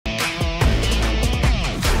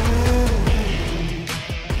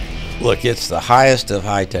Look, it's the highest of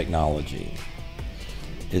high technology.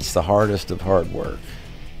 It's the hardest of hard work.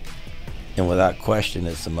 And without question,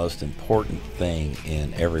 it's the most important thing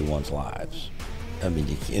in everyone's lives. I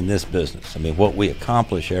mean, in this business, I mean, what we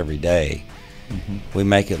accomplish every day, we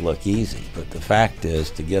make it look easy. But the fact is,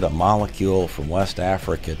 to get a molecule from West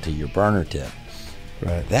Africa to your burner tip,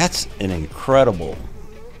 right, that's an incredible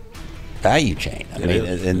value chain. I mean,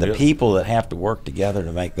 and the people that have to work together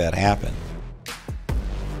to make that happen.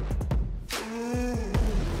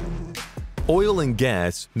 Oil and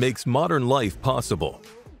gas makes modern life possible.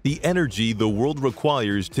 The energy the world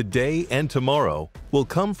requires today and tomorrow will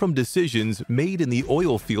come from decisions made in the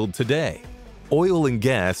oil field today. Oil and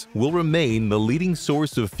gas will remain the leading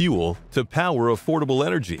source of fuel to power affordable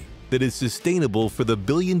energy that is sustainable for the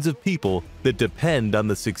billions of people that depend on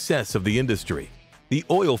the success of the industry. The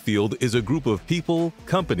oil field is a group of people,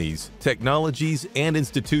 companies, technologies, and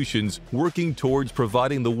institutions working towards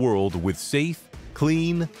providing the world with safe,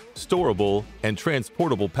 clean, storable, and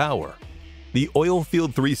transportable power. The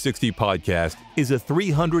Oilfield 360 podcast is a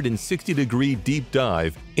 360-degree deep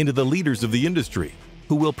dive into the leaders of the industry,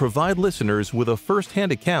 who will provide listeners with a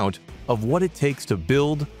first-hand account of what it takes to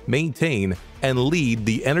build, maintain, and lead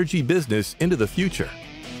the energy business into the future.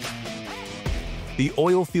 The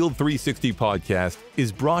Oilfield 360 podcast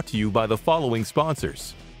is brought to you by the following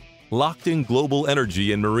sponsors: Lockton Global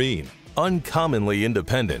Energy and Marine, uncommonly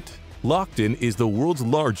independent. Lockton is the world's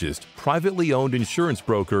largest privately owned insurance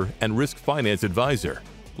broker and risk finance advisor.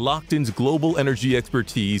 Lockton's global energy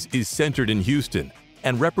expertise is centered in Houston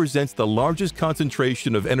and represents the largest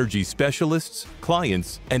concentration of energy specialists,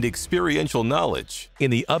 clients, and experiential knowledge in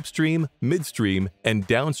the upstream, midstream, and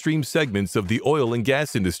downstream segments of the oil and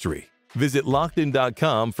gas industry. Visit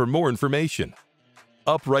Lockton.com for more information.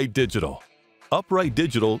 Upright Digital. Upright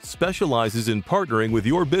Digital specializes in partnering with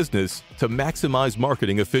your business to maximize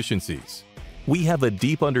marketing efficiencies. We have a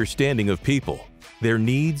deep understanding of people, their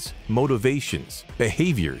needs, motivations,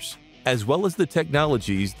 behaviors, as well as the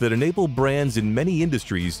technologies that enable brands in many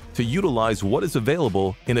industries to utilize what is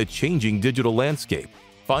available in a changing digital landscape.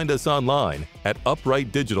 Find us online at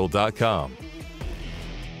uprightdigital.com.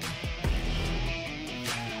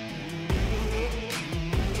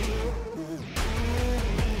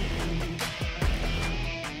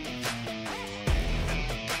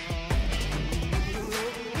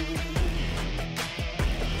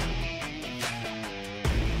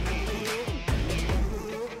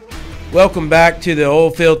 Welcome back to the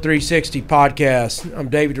Oilfield 360 podcast. I'm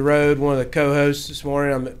David Roode, one of the co-hosts this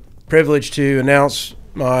morning. I'm privileged to announce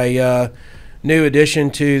my new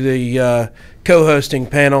addition to the co-hosting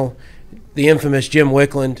panel, the infamous Jim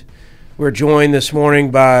Wicklund. We're joined this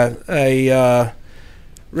morning by a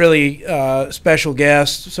really special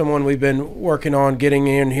guest, someone we've been working on getting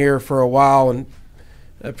in here for a while, and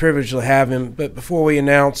a privilege to have him. But before we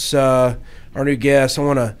announce our new guest, I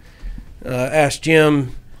want to ask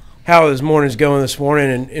Jim how his morning's going this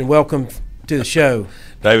morning, and welcome to the show.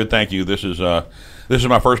 David, thank you. This is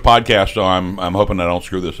my first podcast, so I'm hoping I don't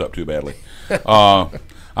screw this up too badly.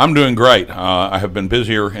 I'm doing great. I have been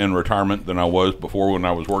busier in retirement than I was before when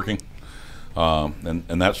I was working,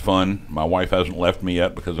 and that's fun. My wife hasn't left me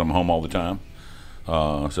yet because I'm home all the time,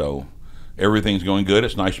 so everything's going good.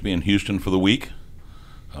 It's nice to be in Houston for the week.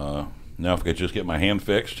 Now if I could just get my hand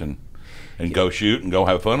fixed and go shoot and go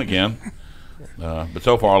have fun again. But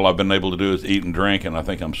so far all I've been able to do is eat and drink, and I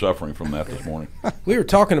think I'm suffering from that this morning. We were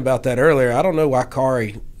talking about that earlier. I don't know why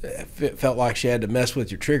Kari felt like she had to mess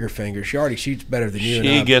with your trigger finger. She already shoots better than you.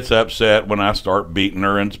 She gets upset when I start beating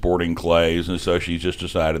her in sporting clays, and so she just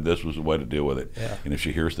decided this was the way to deal with it. Yeah. And if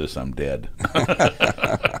she hears this, I'm dead.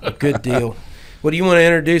 Good deal. Well, do you want to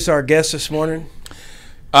introduce our guest this morning?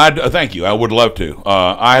 Thank you. I would love to.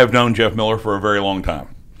 I have known Jeff Miller for a very long time.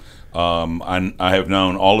 I have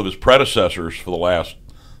known all of his predecessors for the last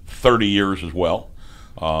 30 years as well.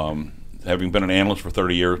 Having been an analyst for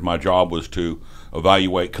 30 years, my job was to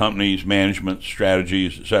evaluate companies, management,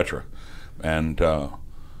 strategies, etc. And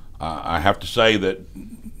I have to say that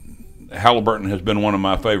Halliburton has been one of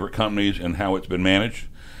my favorite companies in how it's been managed.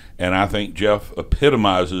 And I think Jeff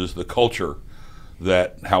epitomizes the culture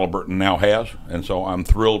that Halliburton now has. And so I'm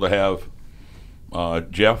thrilled to have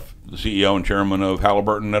Jeff, the CEO and chairman of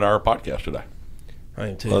Halliburton, at our podcast today. I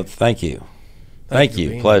am too. Well, thank you. Thank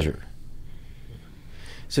you. Pleasure.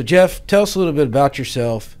 So, Jeff, tell us a little bit about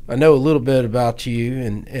yourself. I know a little bit about you,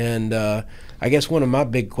 and I guess one of my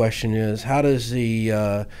big questions is, how does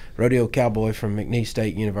the rodeo cowboy from McNeese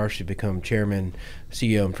State University become chairman,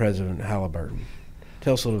 CEO, and president of Halliburton?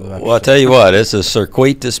 Tell us a little bit about yourself. Well, I'll tell you what, it's a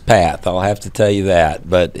circuitous path. I'll have to tell you that.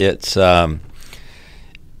 But it's,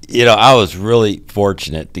 I was really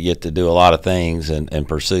fortunate to get to do a lot of things and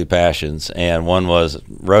pursue passions, and one was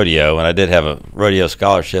rodeo, and I did have a rodeo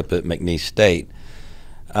scholarship at McNeese State,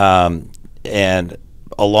 and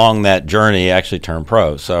along that journey I actually turned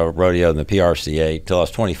pro, so rodeo in the PRCA till I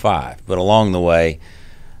was 25, but along the way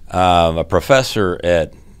a professor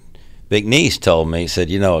at McNeese told me, he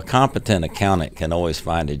said, a competent accountant can always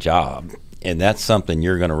find a job, and that's something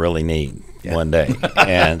you're going to really need one day.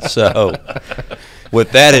 And so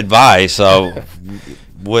with that advice, I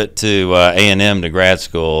went to A&M to grad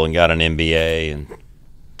school and got an MBA and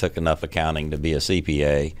took enough accounting to be a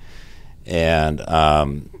CPA. And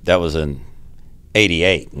that was in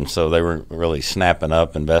 88. And so they were really snapping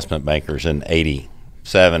up investment bankers in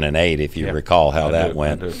 87 and 8, if you recall how that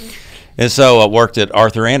went. And so I worked at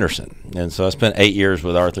Arthur Andersen. And so I spent 8 years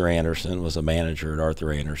with Arthur Andersen, was a manager at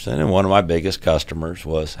Arthur Andersen. And one of my biggest customers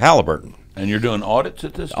was Halliburton. And you're doing audits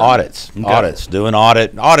at this time? Audits, doing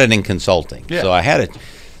audit and consulting. Yeah. So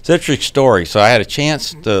it's an interesting story. So I had a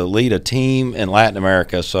chance to lead a team in Latin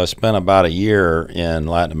America. So I spent about a year in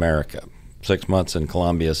Latin America, 6 months in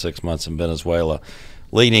Colombia, 6 months in Venezuela,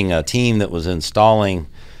 leading a team that was installing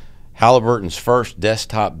Halliburton's first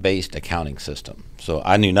desktop-based accounting system. So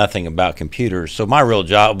I knew nothing about computers. So my real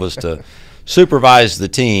job was to supervise the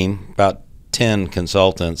team, about 10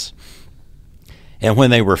 consultants, and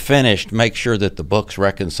when they were finished, make sure that the books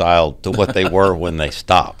reconciled to what they were when they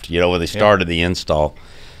stopped, when they started the install.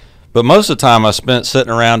 But most of the time I spent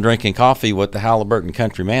sitting around drinking coffee with the Halliburton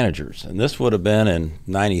country managers. And this would have been in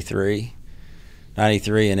 93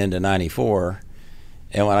 and into 94.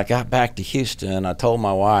 And when I got back to Houston, I told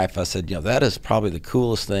my wife, I said, that is probably the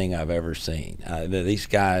coolest thing I've ever seen. These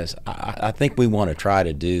guys, I think we want to try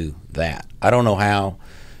to do that. I don't know how,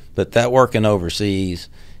 but that working overseas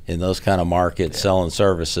in those kind of markets, selling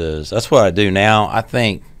services, that's what I do now. I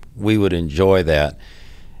think we would enjoy that.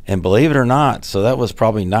 And believe it or not, so that was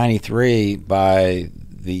probably 93. By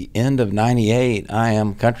the end of 98, I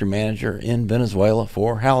am country manager in Venezuela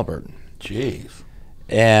for Halliburton. Jeez.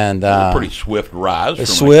 And a pretty swift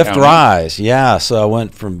rise. Yeah. So I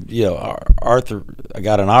went from Arthur. I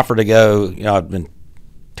got an offer to go. I've been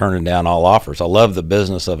turning down all offers. I love the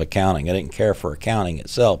business of accounting. I didn't care for accounting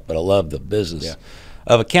itself, but I love the business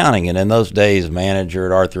of accounting. And in those days, manager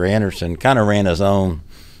at Arthur Andersen kind of ran his own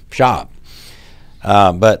shop.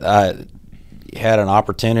 But I had an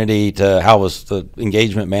opportunity I was the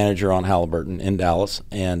engagement manager on Halliburton in Dallas,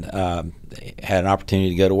 and had an opportunity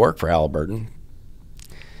to go to work for Halliburton.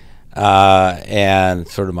 And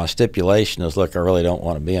sort of my stipulation is, look, I really don't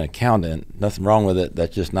want to be an accountant. Nothing wrong with it.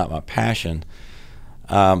 That's just not my passion.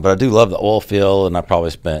 But I do love the oil field, and I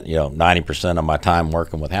probably spent 90% of my time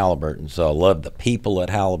working with Halliburton. So I loved the people at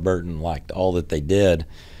Halliburton, liked all that they did,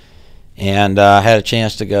 and had a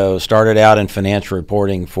chance to started out in financial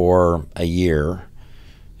reporting for a year,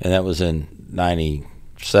 and that was in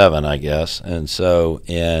 97, I guess. And so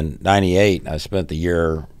in 98, I spent the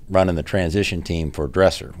year running the transition team for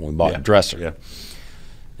Dresser. We bought Dresser. Yeah.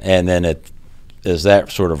 And then as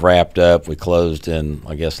that sort of wrapped up, we closed in,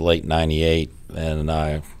 I guess, late 98, and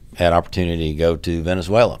I had opportunity to go to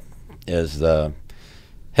Venezuela as the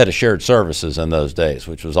head of shared services in those days,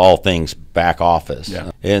 which was all things back office.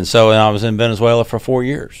 Yeah. And so I was in Venezuela for 4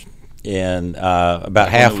 years. And about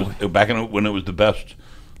half... Back when it was the best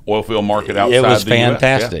oil field market outside the U.S. It was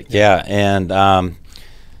fantastic, yeah. And...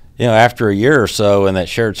 after a year or so in that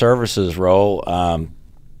shared services role,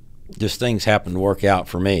 just things happened to work out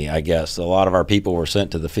for me, I guess. A lot of our people were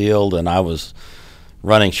sent to the field, and I was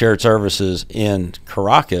running shared services in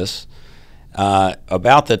Caracas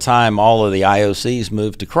about the time all of the IOCs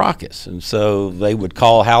moved to Caracas. And so they would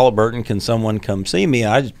call Halliburton, can someone come see me?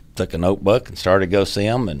 And I just took a notebook and started to go see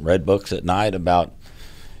them and read books at night about,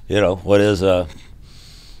 what is a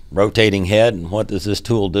rotating head and what does this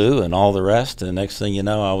tool do and all the rest. And next thing you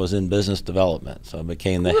know, I was in business development. So I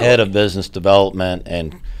became the head of business development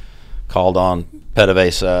and called on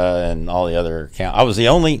PDVSA and all the other accounts. I was the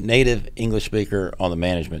only native English speaker on the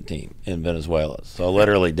management team in Venezuela. So I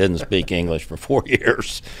literally didn't speak English for 4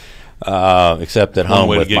 years, except at home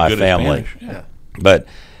with my family. Yeah. But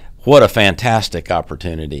what a fantastic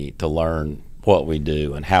opportunity to learn what we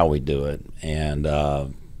do and how we do it.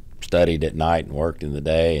 And studied at night and worked in the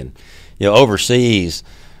day. And overseas,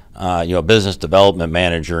 a business development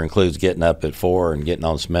manager includes getting up at 4 and getting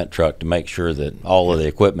on a cement truck to make sure that all of the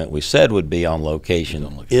equipment we said would be on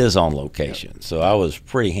location is on location. Yep. So I was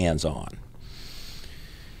pretty hands-on.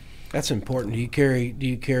 That's important. Do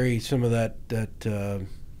you carry some of that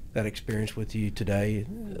experience with you today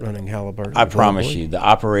running Halliburton? I promise you, the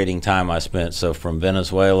operating time I spent, so from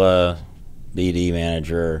Venezuela, BD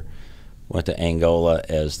manager, went to Angola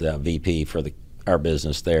as the VP for our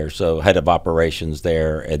business there. So head of operations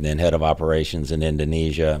there, and then head of operations in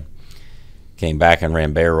Indonesia. Came back and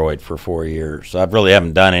ran Baroid for 4 years. So I really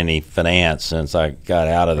haven't done any finance since I got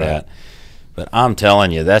out of that. But I'm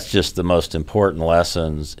telling you, that's just the most important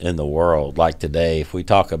lessons in the world. Like today, if we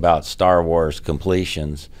talk about Star Wars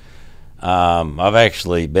completions, I've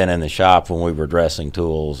actually been in the shop when we were dressing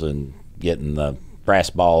tools and getting the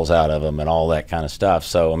brass balls out of them and all that kind of stuff.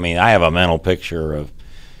 So, I mean, I have a mental picture of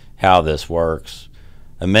how this works.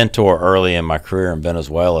 A mentor early in my career in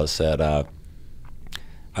Venezuela said,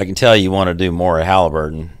 I can tell you want to do more at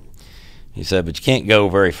Halliburton. He said, but you can't go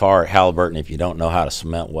very far at Halliburton if you don't know how to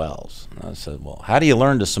cement wells. And I said, well, how do you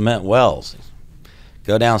learn to cement wells?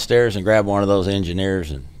 Go downstairs and grab one of those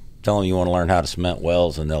engineers and tell them you want to learn how to cement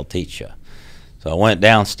wells, and they'll teach you. So I went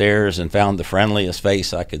downstairs and found the friendliest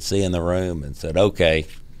face I could see in the room and said, okay,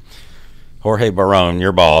 Jorge Barron,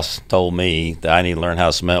 your boss, told me that I need to learn how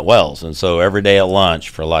to cement wells. And so every day at lunch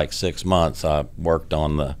for like 6 months, I worked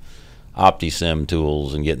on the OptiSim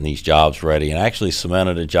tools and getting these jobs ready, and I actually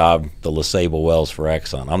cemented a job, the LaSable wells for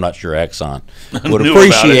Exxon. I'm not sure Exxon would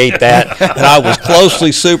appreciate that, and I was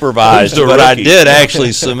closely supervised, but I did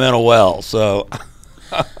actually cement a well. So,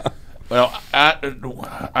 well,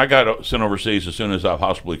 I got sent overseas as soon as I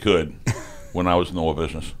possibly could when I was in the oil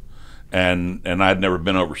business, and I'd never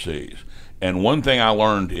been overseas. And one thing I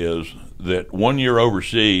learned is that 1 year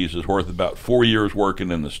overseas is worth about 4 years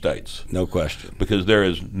working in the States. No question. Because there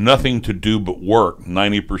is nothing to do but work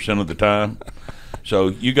 90% of the time. So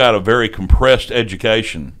you got a very compressed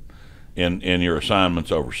education in your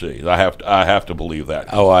assignments overseas. I have to believe that.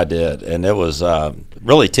 Oh, I did. And it was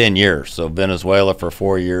really 10 years. So Venezuela for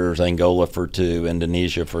 4 years, Angola for 2,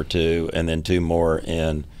 Indonesia for 2, and then 2 more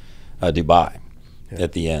in Dubai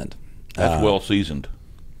at the end. That's well seasoned.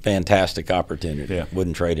 Fantastic opportunity. Yeah.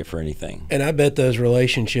 Wouldn't trade it for anything. And I bet those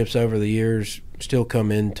relationships over the years still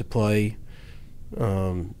come into play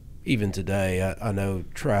even today. I know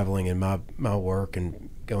traveling in my work and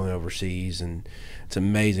going overseas, and it's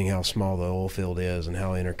amazing how small the oil field is and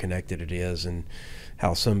how interconnected it is, and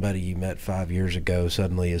how somebody you met 5 years ago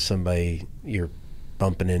suddenly is somebody you're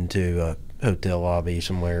bumping into a hotel lobby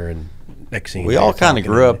somewhere, and next thing we all kind of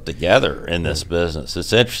grew up together in this business.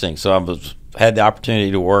 It's interesting. So I had the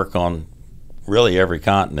opportunity to work on really every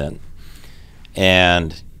continent,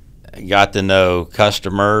 and got to know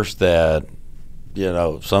customers that, you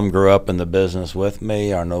know, some grew up in the business with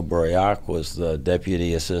me. Arnaud Bouriac was the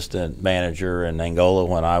deputy assistant manager in Angola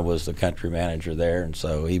when I was the country manager there, and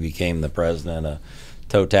so he became the president of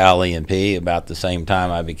Total E&P about the same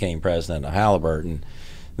time I became president of Halliburton.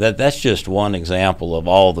 That's just one example of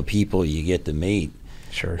all the people you get to meet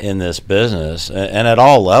in this business, and at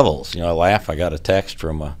all levels. You know, I got a text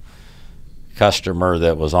from a customer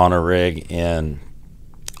that was on a rig in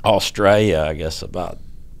Australia, I guess about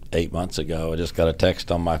 8 months ago. I just got a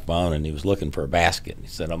text on my phone, and he was looking for a basket. He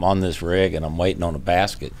said, I'm on this rig and I'm waiting on a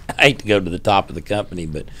basket. I hate to go to the top of the company,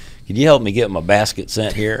 but can you help me get my basket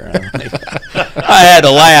sent here? I had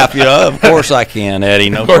to laugh, you know. Of course I can, Eddie,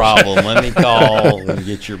 no problem. Let me call and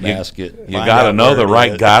get your basket. You got to know the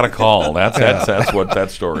right guy to call. That's what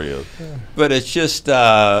that story is. But it's just,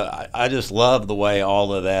 I just love the way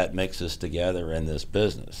all of that mixes together in this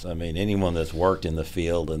business. I mean, anyone that's worked in the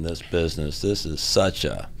field in this business, this is such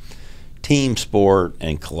a team sport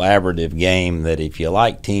and collaborative game that if you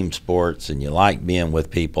like team sports and you like being with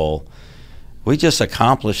people, we just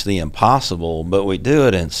accomplish the impossible, but we do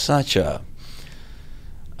it in such a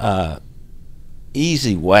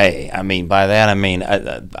easy way. I mean, by that I mean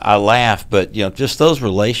I laugh, but you know, just those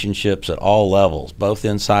relationships at all levels, both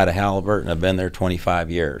inside of Halliburton. I've been there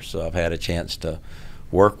 25 years, so I've had a chance to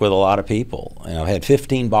work with a lot of people. And I've had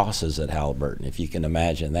 15 bosses at Halliburton, if you can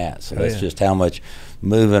imagine that. So that's just how much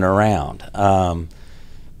moving around.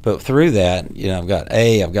 But through that, you know,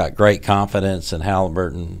 I've got great confidence in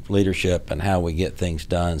Halliburton leadership and how we get things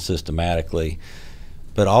done systematically,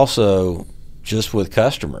 but also just with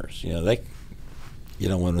customers. You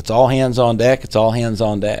know, when it's all hands on deck, it's all hands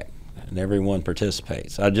on deck, and everyone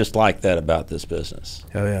participates. I just like that about this business.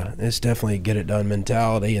 Oh yeah, it's definitely a get it done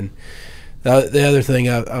mentality. And the other thing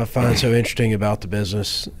I find so interesting about the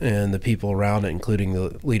business and the people around it, including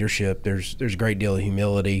the leadership, there's a great deal of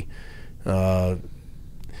humility.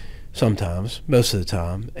 Sometimes, most of the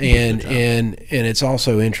time, and it's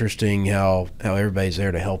also interesting how everybody's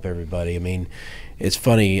there to help everybody. I mean, it's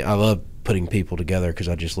funny. I love putting people together because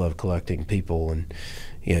I just love collecting people. And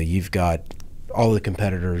you know, you've got all the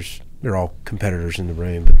competitors. They're all competitors in the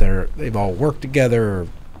room, but they've all worked together or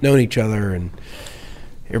known each other, and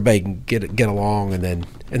everybody can get along, and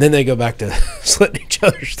then they go back to slitting each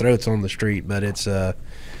other's throats on the street. But it's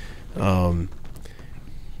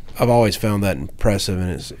I've always found that impressive,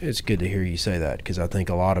 and it's good to hear you say that, because I think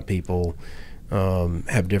a lot of people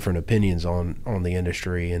have different opinions on the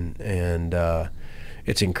industry, and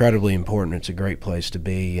it's incredibly important. It's a great place to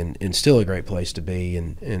be, and still a great place to be,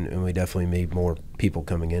 and we definitely need more people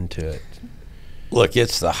coming into it. Look,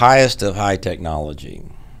 it's the highest of high technology.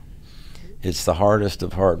 It's the hardest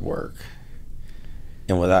of hard work.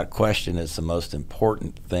 And without question, it's the most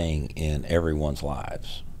important thing in everyone's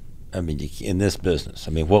lives. I mean, in this business,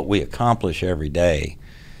 I mean, what we accomplish every day,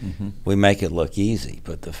 we make it look easy.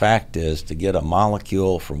 But the fact is, to get a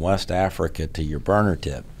molecule from West Africa to your burner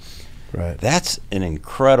tip, right, that's an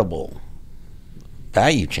incredible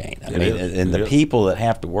value chain. I mean, and the people that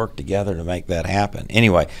have to work together to make that happen.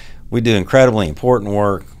 Anyway, we do incredibly important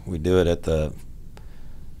work. We do it at the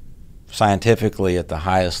scientifically at the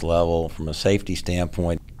highest level from a safety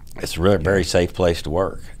standpoint. It's a really very safe place to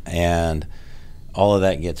work, and all of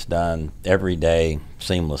that gets done every day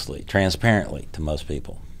seamlessly, transparently to most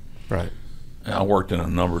people. Right. I worked in a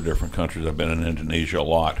number of different countries. I've been in Indonesia a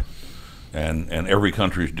lot, and every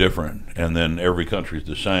country is different, and then every country is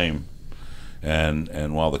the same.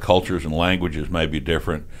 And while the cultures and languages may be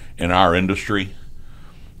different in our industry,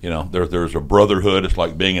 you know, there's a brotherhood. It's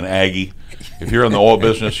like being an Aggie. If you're in the oil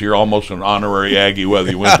business, you're almost an honorary Aggie, whether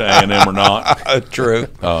you went to A&M or not. True.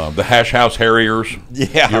 The Hash House Harriers,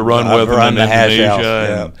 yeah, you run with them in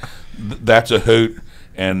Indonesia, and that's a hoot.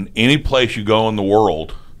 And any place you go in the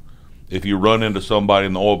world, if you run into somebody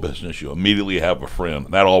in the oil business, you immediately have a friend.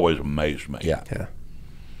 That always amazed me. Yeah, yeah,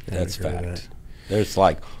 that's fact. There's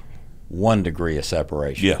like 1 degree of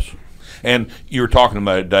separation. Yes. And you were talking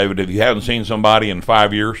about it, David. If you haven't seen somebody in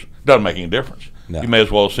 5 years, it doesn't make any difference. No. You may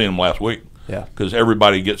as well have seen them last week. Yeah. Because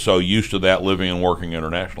everybody gets so used to that living and working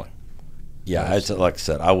internationally. Yeah, it's, like I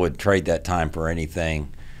said, I would trade that time for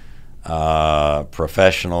anything.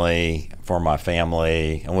 Professionally, for my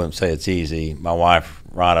family, I wouldn't say it's easy. My wife,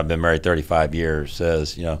 Ron, I've been married 35 years,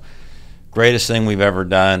 says, you know, greatest thing we've ever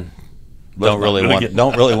done. Don't really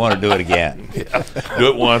want to do it again. Yeah. Do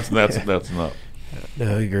it once, and that's enough.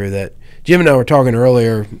 No, I agree with that. Jim and I were talking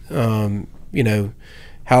earlier. You know,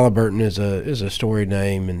 Halliburton is a storied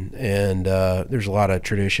name, and there's a lot of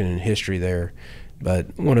tradition and history there.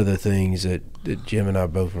 But one of the things that Jim and I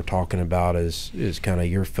both were talking about is kind of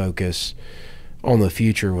your focus on the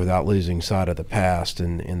future without losing sight of the past,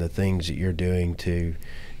 and the things that you're doing to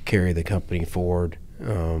carry the company forward.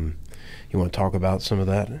 You want to talk about some of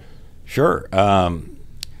that? Sure.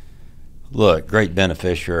 Look, great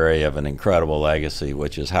beneficiary of an incredible legacy,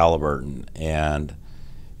 which is Halliburton. And,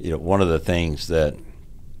 you know, one of the things that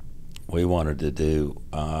we wanted to do,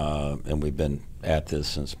 and we've been at this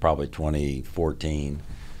since probably 2014,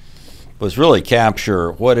 was really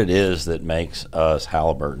capture what it is that makes us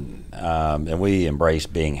Halliburton. And we embrace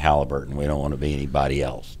being Halliburton. We don't want to be anybody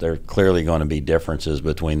else. There are clearly going to be differences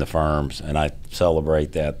between the firms, and I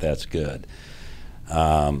celebrate that. That's good.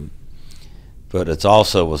 But it's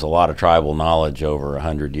also was a lot of tribal knowledge over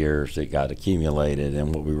 100 years that got accumulated,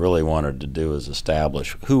 and what we really wanted to do is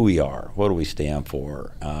establish who we are, what do we stand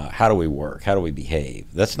for, how do we work, how do we behave.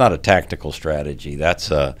 That's not a tactical strategy.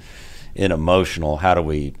 That's an emotional, how do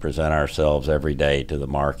we present ourselves every day to the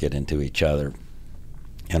market and to each other.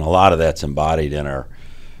 And a lot of that's embodied in our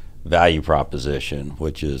value proposition,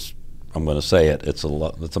 which is, I'm going to say it, it's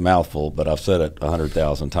a mouthful, but I've said it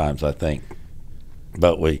 100,000 times, I think.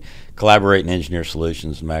 But we collaborate and engineer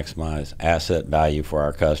solutions to maximize asset value for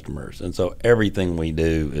our customers. And so everything we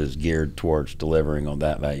do is geared towards delivering on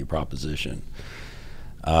that value proposition.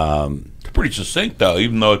 It's pretty succinct, though,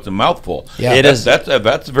 even though it's a mouthful. Yeah, it is. That's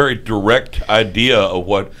a very direct idea of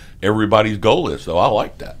what everybody's goal is, so I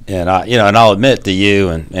like that. And I'll admit to you,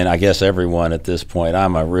 and I guess everyone at this point,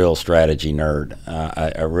 I'm a real strategy nerd.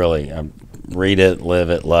 I read it, live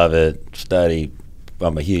it, love it, study.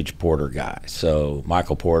 I'm a huge Porter guy. So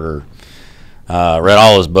Michael Porter, read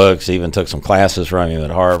all his books, even took some classes from him at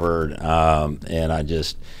Harvard. And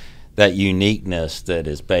that uniqueness that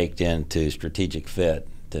is baked into strategic fit,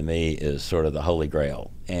 to me, is sort of the holy grail.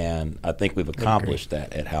 And I think we've accomplished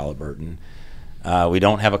that at Halliburton. We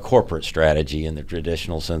don't have a corporate strategy in the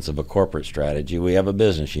traditional sense of a corporate strategy. We have a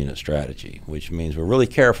business unit strategy, which means we're really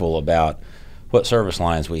careful about what service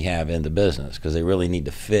lines we have in the business, because they really need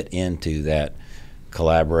to fit into that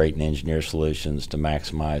collaborate and engineer solutions to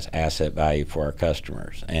maximize asset value for our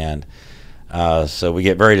customers. And so we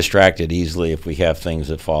get very distracted easily if we have things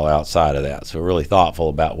that fall outside of that. So we're really thoughtful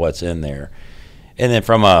about what's in there. And then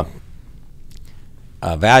from a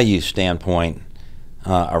value standpoint,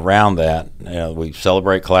 around that. We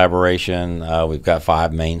celebrate collaboration. We've got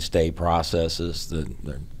 5 mainstay processes that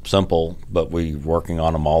they're simple, but we're working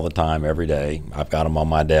on them all the time, every day. I've got them on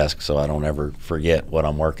my desk so I don't ever forget what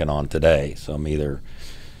I'm working on today. So I'm either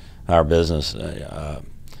our business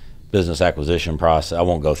acquisition process. I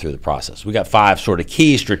won't go through the process. We got 5 sort of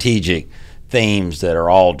key strategic themes that are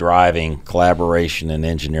all driving collaboration and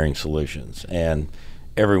engineering solutions, and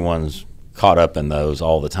everyone's caught up in those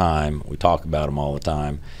all the time. We talk about them all the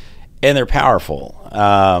time, and they're powerful.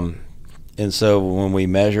 And so when we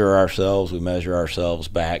measure ourselves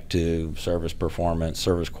back to service performance,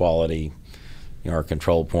 service quality, our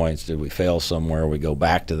control points. Did we fail somewhere? We go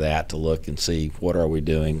back to that to look and see what are we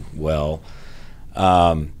doing well.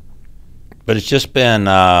 But it's just been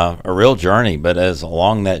a real journey. But as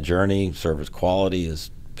along that journey, service quality is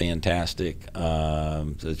fantastic.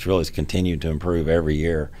 It's really continued to improve every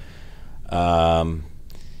year.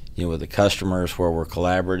 With the customers where we're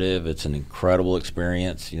collaborative, it's an incredible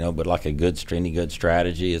experience. But like any good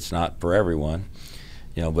strategy, it's not for everyone.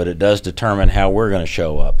 But it does determine how we're going to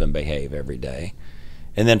show up and behave every day.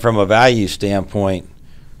 And then from a value standpoint,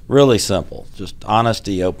 really simple, just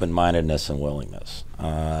honesty, open-mindedness, and willingness.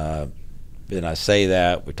 And I say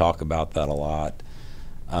that, we talk about that a lot.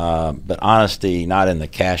 But honesty, not in the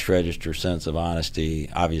cash register sense of honesty,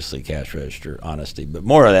 obviously cash register honesty, but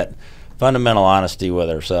more of that fundamental honesty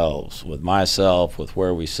with ourselves, with myself, with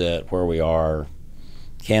where we sit, where we are.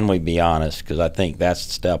 Can we be honest? Because I think that's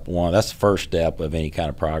step one. That's the first step of any kind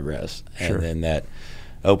of progress. Sure. And then that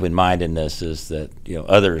open-mindedness is that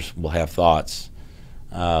others will have thoughts.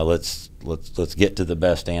 Let's get to the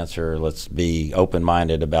best answer. Let's be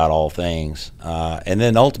open-minded about all things, and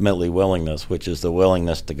then ultimately willingness, which is the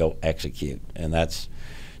willingness to go execute. And that's,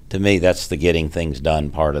 to me, that's the getting things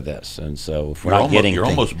done part of this. And so if we're not getting, you're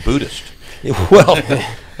almost Buddhist. Well,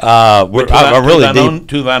 I really deep.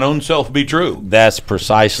 To thine own self be true. That's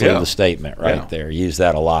precisely the statement right there. Use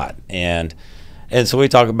that a lot, and so we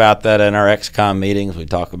talk about that in our ex-com meetings. We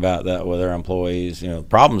talk about that with our employees.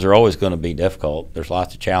 Problems are always going to be difficult. There's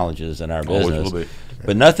lots of challenges in our business, Always will be.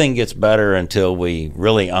 But nothing gets better until we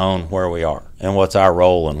really own where we are and what's our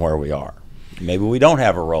role and where we are. Maybe we don't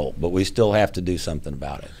have a role, but we still have to do something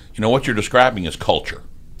about it. What you're describing is culture.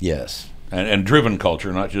 Yes. And driven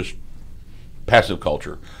culture, not just passive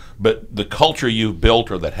culture. But the culture you've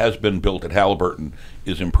built or that has been built at Halliburton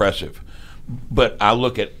is impressive. But I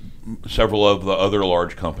look at several of the other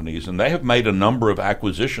large companies, and they have made a number of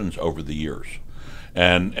acquisitions over the years.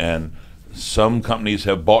 And some companies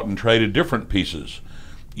have bought and traded different pieces.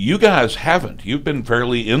 You guys haven't. You've been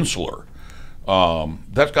fairly insular.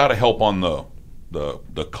 That's got to help on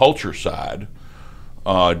the culture side.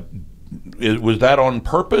 Was that on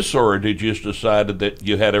purpose, or did you just decide that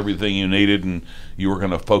you had everything you needed and you were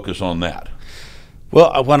going to focus on that?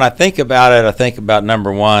 Well, when I think about it, I think about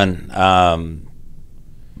number one,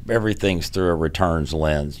 everything's through a returns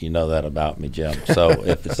lens. You know that about me, Jim. So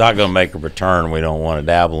if it's not going to make a return, we don't want to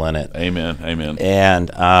dabble in it. Amen. Amen.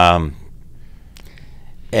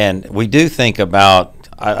 And we do think about,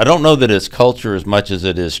 I don't know that it's culture as much as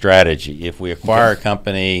it is strategy. If we acquire a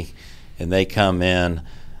company and they come in,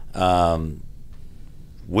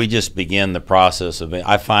 we just begin the process of,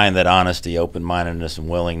 I find that honesty, open-mindedness, and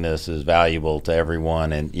willingness is valuable to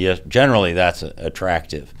everyone, and yes, generally that's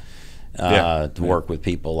attractive to work with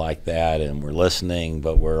people like that, and we're listening,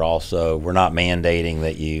 but we're not mandating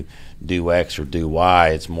that you do X or do Y.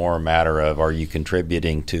 It's more a matter of, are you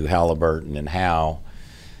contributing to Halliburton and how,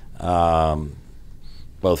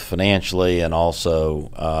 both financially and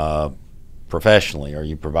also professionally. Are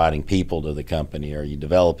you providing people to the company? Are you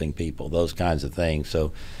developing people? Those kinds of things.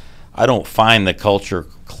 So I don't find the culture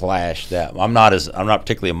clash that I'm not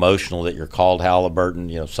particularly emotional that you're called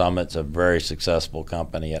Halliburton. Summit's a very successful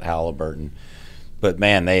company at Halliburton, but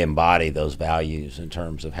man, they embody those values in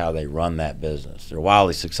terms of how they run that business. They're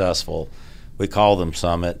wildly successful. We call them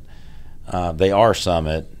Summit. They are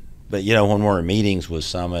Summit, but when we're in meetings with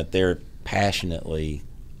Summit, they're passionately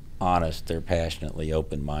honest, they're passionately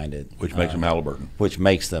open-minded, which makes them Halliburton. Which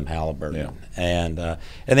makes them Halliburton, and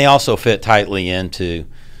they also fit tightly into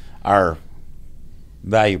our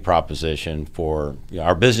value proposition for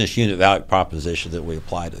our business unit value proposition that we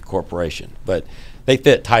apply to the corporation. But they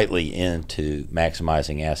fit tightly into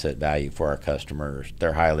maximizing asset value for our customers.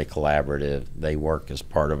 They're highly collaborative. They work as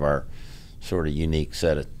part of our sort of unique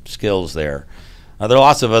set of skills there. There are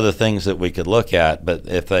lots of other things that we could look at, but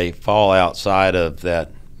if they fall outside of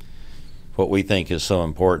that, what we think is so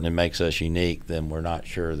important and makes us unique, then we're not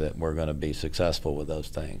sure that we're going to be successful with those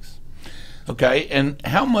things. Okay, and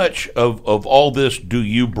how much of all this do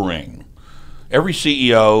you bring? every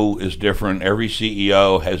CEO is different. Every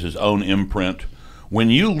CEO has his own imprint. When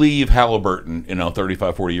you leave Halliburton,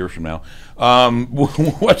 35, 40 years from now,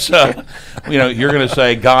 what's you're going to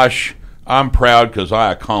say, "Gosh, I'm proud because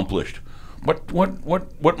I accomplished."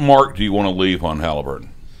 What mark do you want to leave on Halliburton?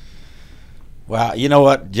 Well, you know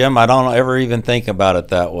what, Jim? I don't ever even think about it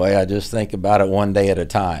that way. I just think about it one day at a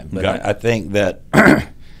time. But Okay. I think that,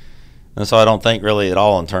 and so I don't think really at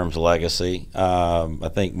all in terms of legacy. I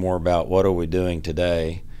think more about what are we doing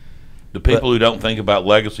today. The people who don't think about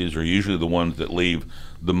legacies are usually the ones that leave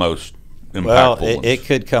the most impactful Well, ones. it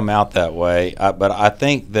could come out that way, but I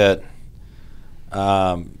think that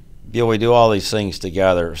we do all these things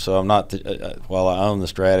together. So I'm not. While I own the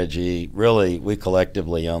strategy, really we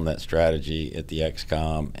collectively own that strategy at the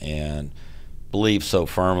XCOM and believe so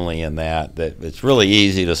firmly in that it's really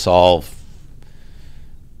easy to solve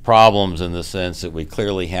problems in the sense that we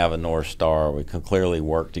clearly have a North Star. We can clearly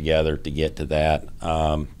work together to get to that.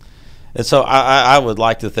 And so I would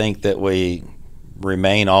like to think that we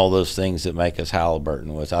remain all those things that make us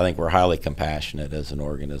Halliburton, which I think we're highly compassionate as an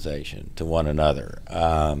organization to one another.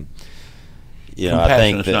 I Compassion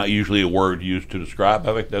think is that, not usually a word used to describe.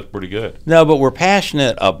 I think that's pretty good. no, but we're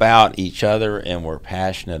passionate about each other and we're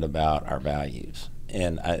passionate about our values,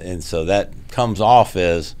 and so that comes off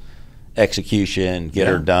as execution, get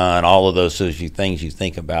her done, all of those things you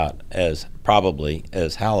think about as probably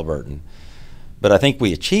as Halliburton. But I think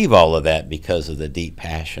we achieve all of that because of the deep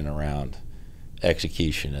passion around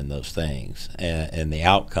execution and those things. And the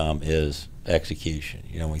outcome is execution.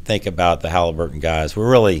 We think about the Halliburton guys.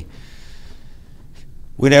 We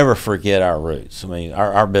never forget our roots. I mean,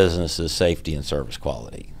 our business is safety and service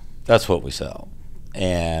quality. That's what we sell.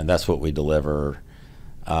 And that's what we deliver.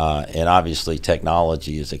 And obviously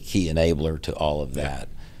technology is a key enabler to all of that.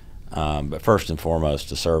 But first and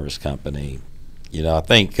foremost, a service company. I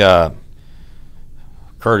think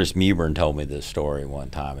Curtis Mewburn told me this story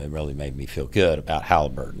one time. It really made me feel good about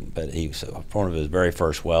Halliburton. But he was one of his very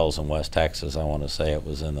first wells in West Texas. I want to say it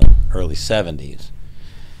was in the early 70s.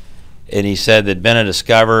 And he said there'd been a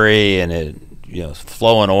discovery and it,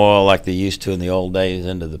 flowing oil like they used to in the old days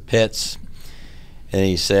into the pits. And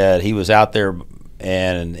he said he was out there,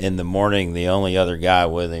 and in the morning the only other guy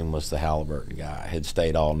with him was the Halliburton guy. Had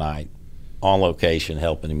stayed all night on location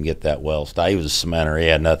helping him get that well started. He was a cementer. He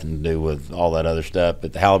had nothing to do with all that other stuff,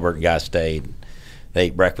 but the Halliburton guy stayed. They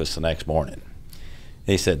ate breakfast the next morning.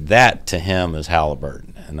 He said that to him is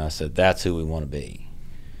Halliburton, and I said that's who we want to be.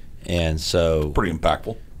 And so Pretty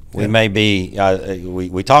impactful. we may be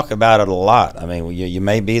we talk about it a lot. I mean, you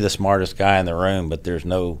may be the smartest guy in the room, but there's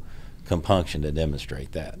no compunction to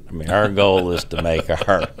demonstrate that. I mean, our goal is to make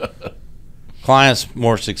our clients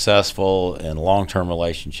more successful in long-term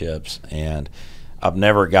relationships, and I've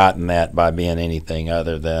never gotten that by being anything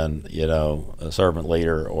other than a servant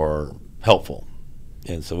leader or helpful.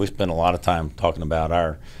 And so we spend a lot of time talking about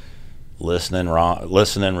our listen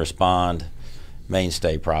and respond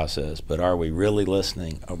mainstay process, but are we really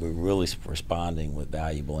listening? Are we really responding with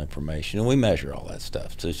valuable information? And we measure all that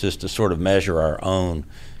stuff. So it's just to sort of measure our own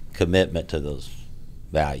commitment to those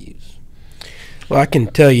values. Well, I can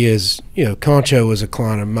tell you, Concho was a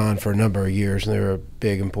client of mine for a number of years, and they were a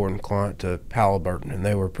big, important client to Halliburton, and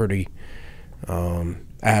they were pretty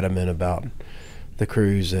adamant about the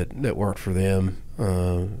crews that worked for them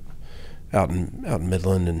out in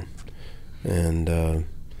Midland, and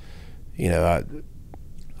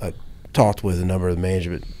I talked with a number of the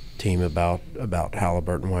management team about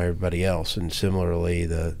Halliburton, why everybody else, and similarly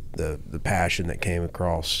the passion that came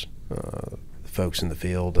across the folks in the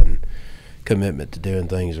field and commitment to doing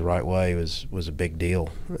things the right way was a big deal.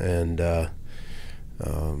 And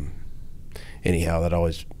anyhow, that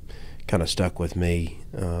always kind of stuck with me.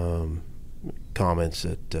 Comments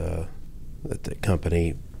that the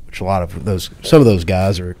company, which some of those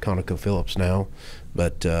guys are at ConocoPhillips now,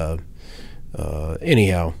 but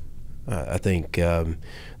anyhow, I think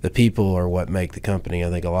the people are what make the company. I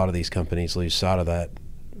think a lot of these companies lose sight of that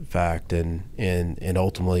fact, and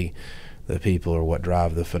ultimately the people are what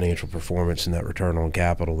drive the financial performance and that return on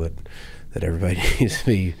capital that everybody needs to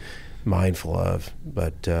be mindful of.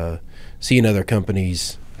 But seeing other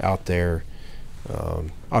companies out there,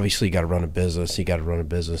 obviously you got to run a business. You got to run a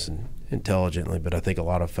business intelligently, but I think a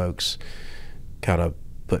lot of folks kind of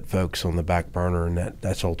put folks on the back burner, and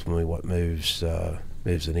that's ultimately what moves the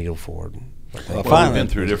needle forward. We've been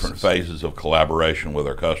through different phases of collaboration with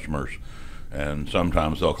our customers, and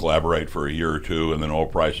sometimes they'll collaborate for a year or two, and then oil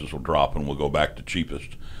prices will drop and we'll go back to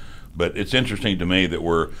cheapest. But it's interesting to me that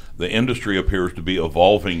the industry appears to be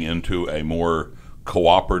evolving into a more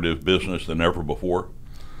cooperative business than ever before.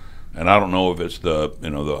 And I don't know if it's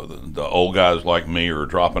the old guys like me are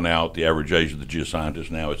dropping out. The average age of the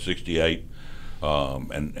geoscientist now is 68,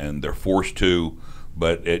 and they're forced to.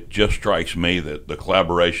 But it just strikes me that the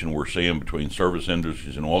collaboration we're seeing between service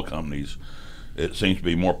industries and oil companies, it seems to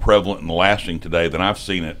be more prevalent and lasting today than I've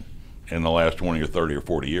seen it in the last 20 or 30 or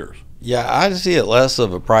 40 years. Yeah, I see it less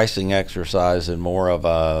of a pricing exercise and more of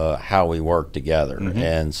a how we work together.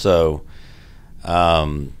 And so,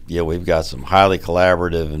 yeah, we've got some highly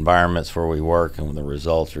collaborative environments where we work, and the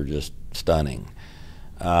results are just stunning.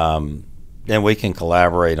 And we can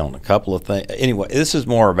collaborate on a couple of things. Anyway, this is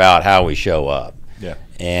more about how we show up. Yeah.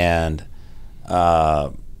 And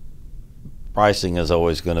pricing is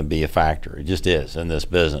always going to be a factor. It just is in this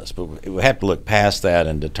business. But we have to look past that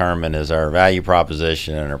and determine, is our value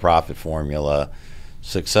proposition and our profit formula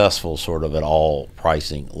successful sort of at all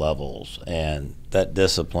pricing levels? And that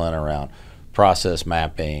discipline around process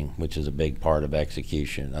mapping, which is a big part of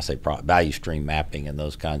execution, I say value stream mapping and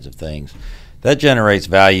those kinds of things, that generates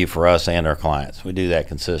value for us and our clients. We do that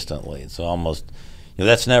consistently. It's almost,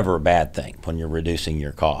 that's never a bad thing when you're reducing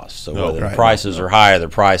your costs. So whether the prices are high or the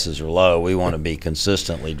prices are low, we want to be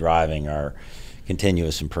consistently driving our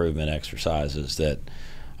continuous improvement exercises that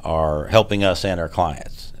are helping us and our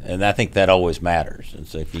clients. And I think that always matters. And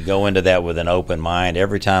so if you go into that with an open mind,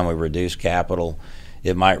 every time we reduce capital,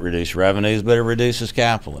 it might reduce revenues, but it reduces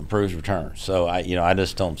capital, improves returns. So I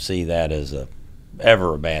just don't see that as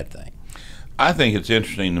ever a bad thing. I think it's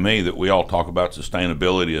interesting to me that we all talk about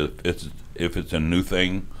sustainability if it's a new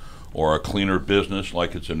thing, or a cleaner business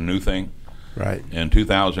like it's a new thing. Right. In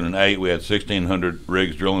 2008, we had 1,600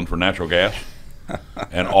 rigs drilling for natural gas,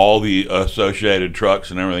 and all the associated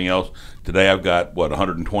trucks and everything else. Today, I've got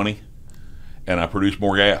 120, and I produce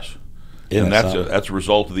more gas. And that's a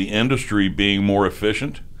result of the industry being more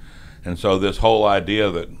efficient. And so this whole idea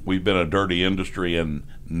that we've been a dirty industry and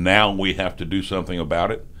now we have to do something about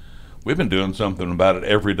it, we've been doing something about it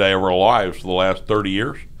every day of our lives for the last 30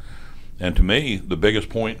 years. And to me, the biggest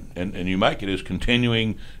point, and you make it, is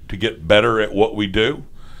continuing to get better at what we do.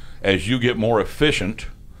 As you get more efficient,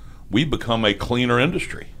 we become a cleaner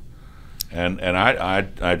industry. And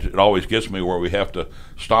it always gets me where we have to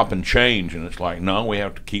stop and change, and it's like, no, we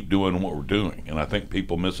have to keep doing what we're doing. And I think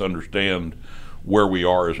people misunderstand where we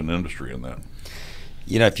are as an industry in that.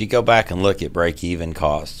 If you go back and look at break-even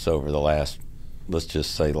costs over the last, let's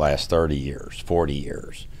just say last 30 years, 40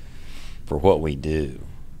 years, for what we do,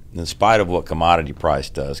 in spite of what commodity price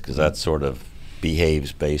does, because that sort of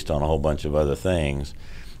behaves based on a whole bunch of other things,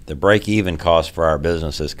 the break-even cost for our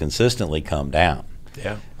business has consistently come down.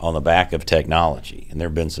 Yeah. On the back of technology. And there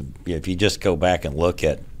have been some, if you just go back and look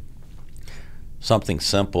at something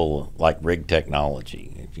simple like rig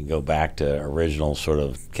technology, if you go back to original sort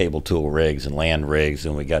of cable tool rigs and land rigs,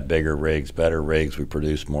 and we got bigger rigs, better rigs, we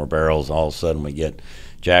produce more barrels, all of a sudden we get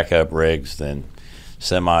jack-up rigs, then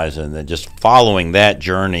semis, and then just following that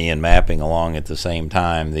journey and mapping along at the same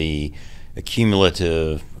time the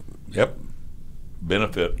accumulative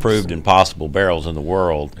benefit proved impossible barrels in the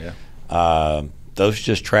world. Those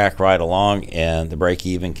just track right along, and the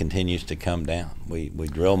break-even continues to come down. We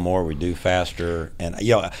drill more, we do faster, and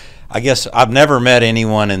I guess I've never met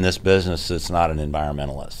anyone in this business that's not an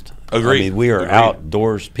environmentalist. Agreed. We are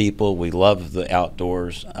outdoors people. We love the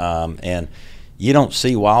outdoors, and you don't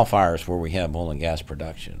see wildfires where we have oil and gas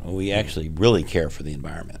production. We actually really care for the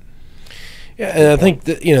environment. Yeah, and I think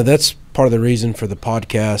that that's part of the reason for the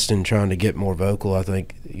podcast and trying to get more vocal. I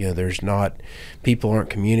think people aren't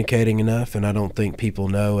communicating enough, and I don't think people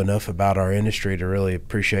know enough about our industry to really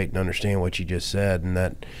appreciate and understand what you just said, and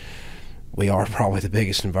that we are probably the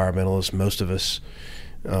biggest environmentalists. Most of us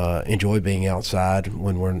enjoy being outside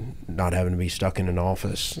when we're not having to be stuck in an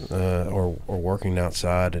office or working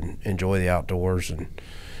outside, and enjoy the outdoors, and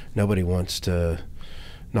nobody wants to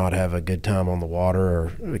not have a good time on the water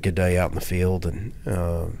or a good day out in the field. And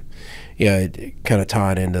it kind of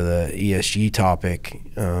tied into the ESG topic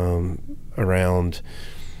around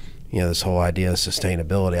this whole idea of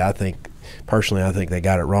sustainability. I think they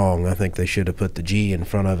got it wrong. I think they should have put the G in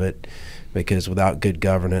front of it, because without good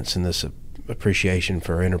governance and this appreciation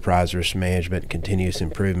for enterprise risk management, continuous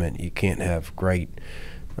improvement, you can't have great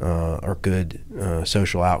or good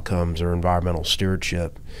social outcomes or environmental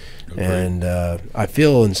stewardship. Agreed. And I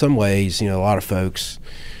feel in some ways, a lot of folks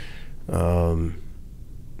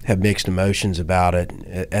have mixed emotions about it,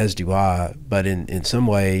 as do I, but in some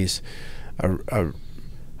ways I'm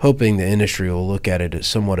hoping the industry will look at it as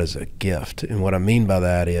somewhat as a gift. And what I mean by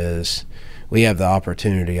that is we have the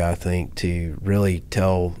opportunity, I think, to really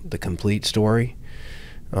tell the complete story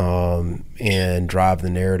and drive the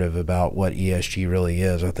narrative about what ESG really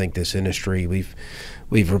is. I think this industry,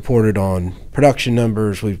 we've reported on production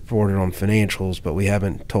numbers, we've reported on financials, but we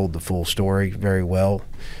haven't told the full story very well.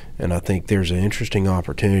 And I think there's an interesting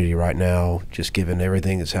opportunity right now, just given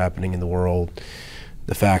everything that's happening in the world,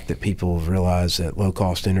 the fact that people have realized that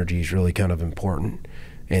low-cost energy is really kind of important,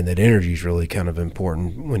 and that energy is really kind of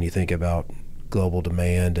important when you think about global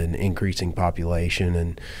demand and increasing population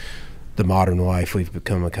and the modern life we've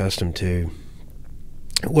become accustomed to.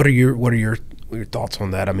 What are your thoughts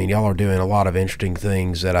on that? I mean, y'all are doing a lot of interesting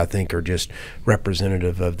things that I think are just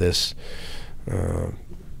representative of this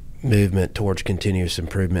movement towards continuous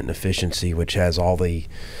improvement and efficiency, which has all the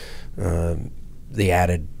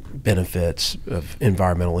added benefits of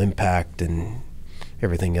environmental impact and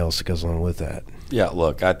everything else that goes along with that. Yeah,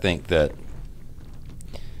 look, I think that,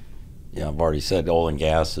 I've already said oil and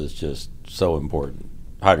gas is just so important.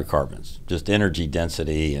 Hydrocarbons, just energy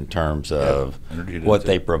density in terms of what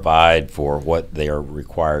they provide for what they are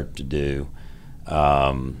required to do,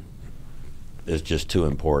 is just too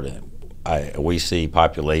important. We see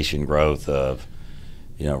population growth of,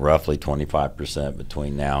 roughly 25%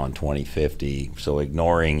 between now and 2050. So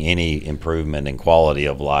ignoring any improvement in quality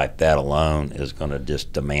of life, that alone is going to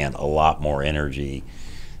just demand a lot more energy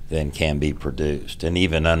than can be produced. And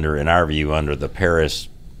even in our view, under the Paris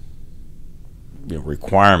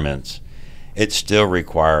requirements, it still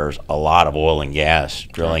requires a lot of oil and gas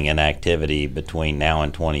drilling and activity between now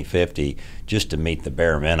and 2050 just to meet the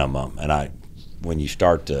bare minimum. And when you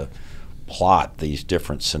start to plot these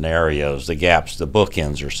different scenarios, the gaps, the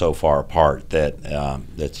bookends are so far apart that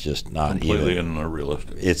that's just not completely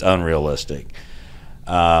unrealistic. It's unrealistic,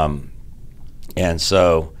 and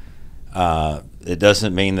so it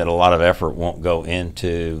doesn't mean that a lot of effort won't go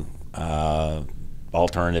into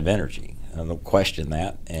alternative energy. I don't question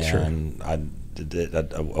that, and sure. I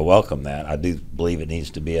welcome that. I do believe it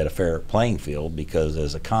needs to be at a fair playing field, because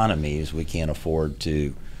as economies we can't afford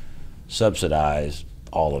to subsidize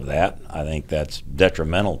all of that. I think that's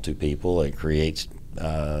detrimental to people. It creates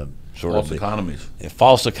false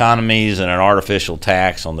economies and an artificial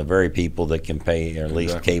tax on the very people that can pay, or at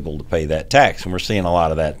least able to pay that tax, and we're seeing a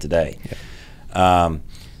lot of that today. Yeah.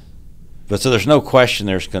 But so there's no question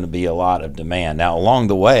there's going to be a lot of demand. Now along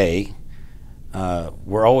the way,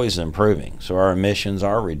 we're always improving, so our emissions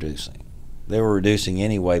are reducing. They were reducing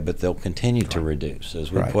anyway, but they'll continue to reduce.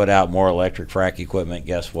 As we put out more electric frac equipment,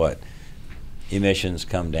 guess what? Emissions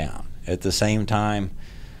come down. At the same time,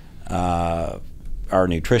 our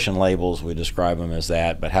nutrition labels, we describe them as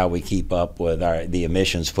that, but how we keep up with the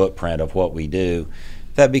emissions footprint of what we do,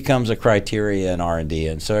 that becomes a criteria in R&D.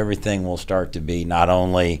 And so everything will start to be not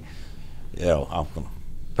only, I'll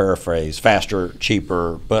paraphrase, faster,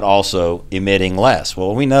 cheaper, but also emitting less.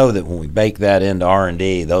 Well, we know that when we bake that into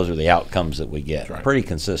R&D, those are the outcomes that we get pretty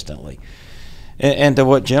consistently. And to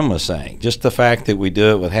what Jim was saying, just the fact that we do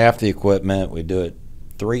it with half the equipment, we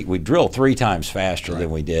drill 3 times faster than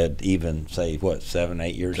we did even, say,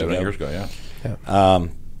 7-8 years ago. 7 years ago, yeah.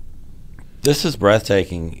 This is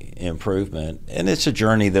breathtaking improvement, and it's a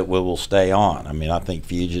journey that we will stay on. I mean, I think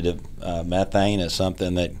fugitive methane is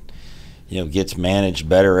something that gets managed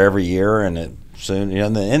better every year, and it soon,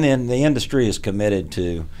 the industry is committed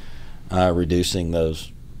to reducing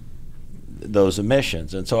those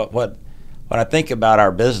emissions. And so when I think about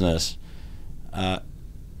our business,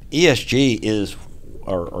 ESG is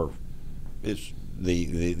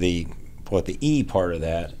the E part of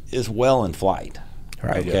that is well in flight.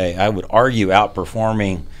 Right. Okay, I would argue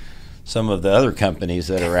outperforming some of the other companies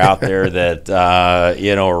that are out there that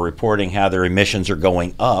are reporting how their emissions are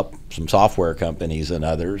going up. Some software companies and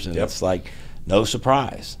others, and it's like no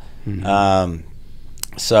surprise. Mm-hmm.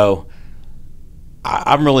 So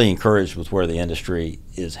I'm really encouraged with where the industry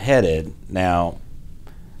is headed now.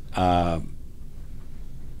 When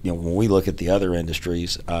we look at the other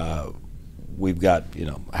industries, we've got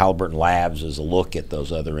Halliburton Labs as a look at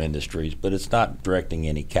those other industries, but it's not directing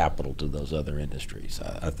any capital to those other industries.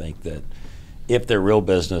 I think that if they're real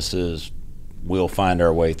businesses, we'll find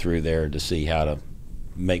our way through there to see how to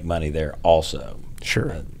make money there also.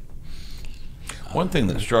 Sure. One thing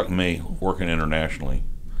that struck me working internationally,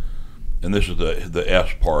 and this is the S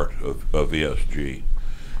part of ESG,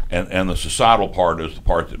 and the societal part is the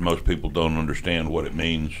part that most people don't understand what it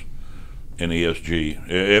means in ESG.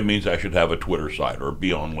 It means I should have a Twitter site or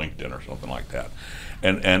be on LinkedIn or something like that,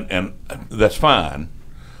 and that's fine.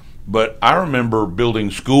 But I remember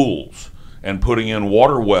building schools and putting in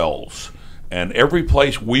water wells, and every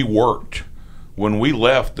place we worked when we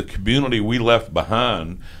left, the community we left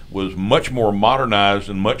behind was much more modernized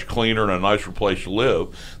and much cleaner and a nicer place to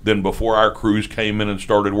live than before our crews came in and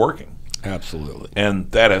started working. Absolutely.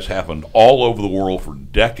 And that has happened all over the world for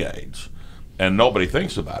decades, and nobody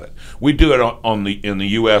thinks about it. We do it in the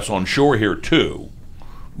U.S. on shore here too,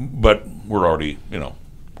 but we're already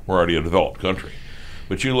a developed country.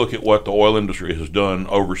 But you look at what the oil industry has done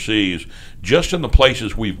overseas, just in the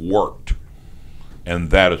places we've worked, and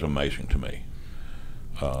that is amazing to me.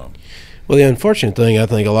 Well, the unfortunate thing, I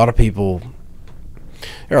think there are a lot of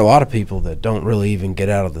people that don't really even get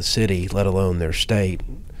out of the city, let alone their state,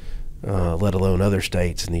 let alone other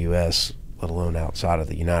states in the U.S., let alone outside of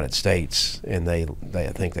the United States, and I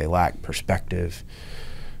think they lack perspective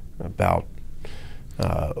about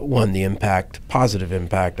the positive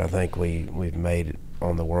impact I think we've made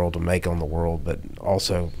on the world, to make on the world, but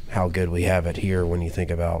also how good we have it here when you think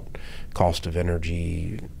about cost of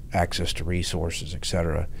energy, access to resources,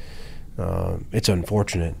 etc. It's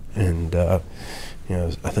unfortunate, and I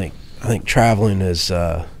think traveling is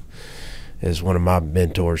one of my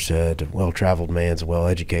mentors said, a well-traveled man's a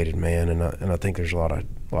well-educated man, and I think there's a lot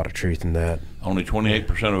of truth in that. Only 28%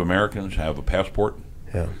 of Americans have a passport,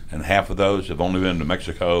 and half of those have only been to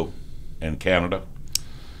Mexico and Canada.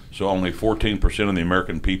 So only 14% of the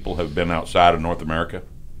American people have been outside of North America.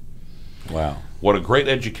 Wow. What a great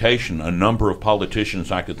education a number of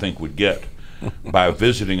politicians I could think would get by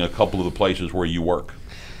visiting a couple of the places where you work.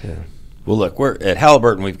 Yeah. Well, look, we're at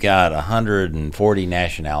Halliburton. We've got 140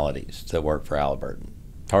 nationalities that work for Halliburton.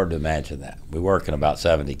 Hard to imagine that. We work in about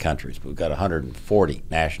 70 countries, but we've got 140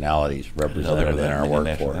 nationalities represented within our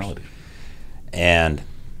workforce. And,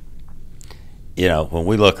 when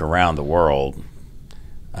we look around the world,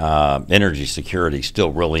 energy security is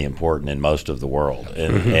still really important in most of the world.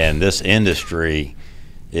 And this industry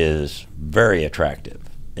is very attractive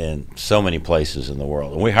in so many places in the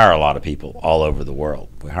world. And we hire a lot of people all over the world.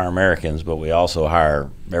 We hire Americans, but we also hire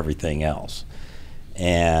everything else.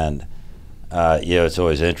 And, it's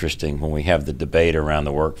always interesting when we have the debate around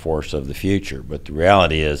the workforce of the future. But the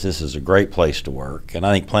reality is this is a great place to work. And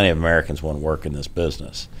I think plenty of Americans want to work in this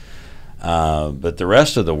business. But the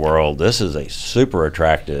rest of the world, this is a super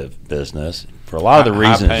attractive business for a lot of the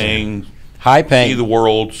reasons. High paying, see the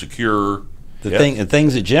world, secure. The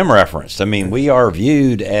things that Jim referenced. I mean, we are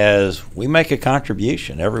viewed as we make a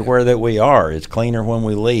contribution everywhere that we are. It's cleaner when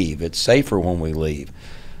we leave. It's safer when we leave.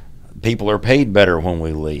 People are paid better when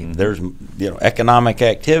we leave. There's economic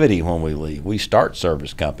activity when we leave. We start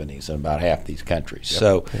service companies in about half these countries.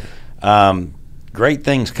 So great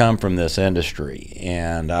things come from this industry,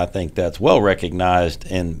 and I think that's well recognized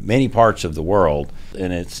in many parts of the world,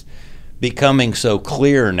 and it's becoming so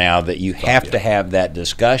clear now that you have to have that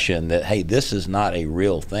discussion that, hey, this is not a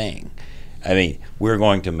real thing. I mean, we're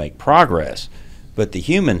going to make progress, but the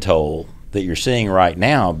human toll that you're seeing right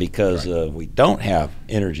now because we don't have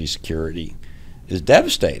energy security is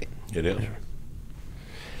devastating. It is.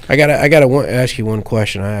 I gotta ask you one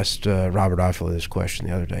question. I asked Robert Oilfield this question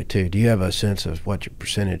the other day too. Do you have a sense of what your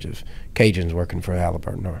percentage of Cajuns working for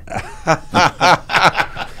Halliburton are?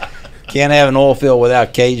 Can't have an oil field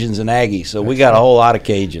without Cajuns and Aggies, so we got a whole lot of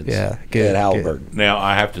Cajuns at Halliburton. Good. Now,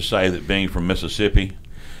 I have to say that being from Mississippi,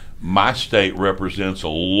 my state represents a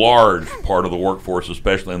large part of the workforce,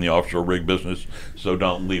 especially in the offshore rig business, so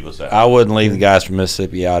don't leave us out. I wouldn't leave the guys from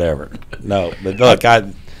Mississippi out ever. No, but look,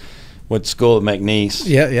 I went to school at McNeese.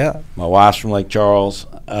 Yeah. My wife's from Lake Charles.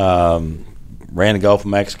 Ran the Gulf of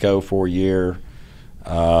Mexico for a year.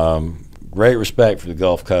 Great respect for the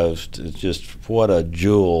Gulf Coast. It's just what a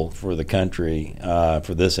jewel for the country,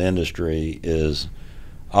 for this industry, is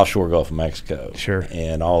offshore Gulf of Mexico. Sure.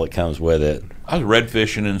 And all that comes with it. I was red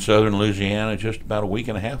fishing in southern Louisiana just about a week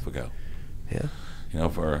and a half ago. Yeah.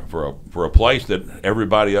 For a place that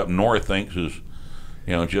everybody up north thinks is,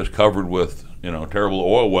 just covered with, terrible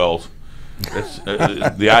oil wells. It's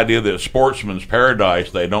the idea that sportsman's paradise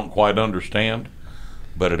they don't quite understand,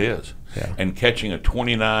 but it is. Yeah. And catching a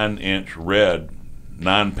 29-inch red,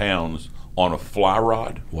 9 pounds on a fly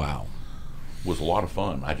rod. Wow. Was a lot of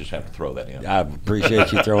fun. I just have to throw that in. I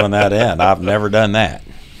appreciate you throwing that in. I've never done that.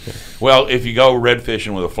 Well, if you go red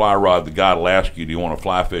fishing with a fly rod, the guy will ask you, do you want to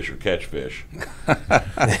fly fish or catch fish?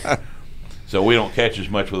 So we don't catch as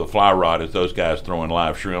much with a fly rod as those guys throwing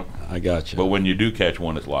live shrimp. I got you. But when you do catch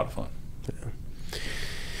one, it's a lot of fun.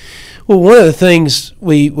 Well, one of the things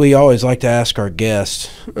we always like to ask our guests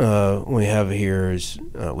when we have here is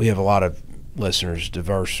we have a lot of listeners,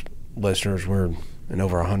 diverse listeners. We're in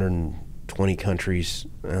over 120 countries,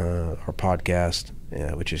 our podcast,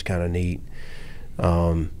 which is kind of neat.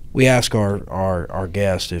 we ask our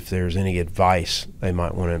guests if there's any advice they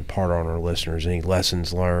might want to impart on our listeners, any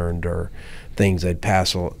lessons learned or things they'd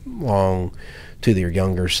pass along to their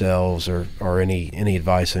younger selves, or any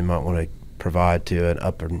advice they might want to provide to an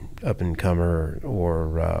up and comer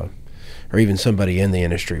or even somebody in the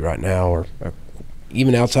industry right now, or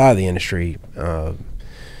even outside of the industry,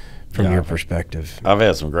 from your perspective. I've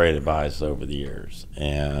had some great advice over the years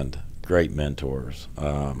and great mentors.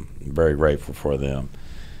 I'm very grateful for them.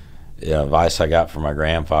 Yeah, advice I got from my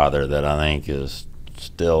grandfather that I think is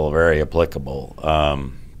still very applicable.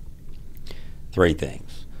 3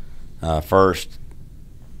 things. First,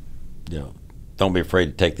 don't be afraid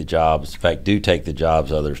to take the jobs. In fact, do take the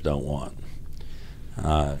jobs others don't want.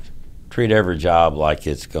 Treat every job like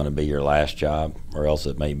it's going to be your last job, or else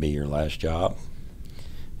it may be your last job.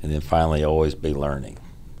 And then finally, always be learning.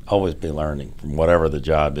 Always be learning from whatever the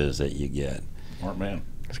job is that you get. Smart man.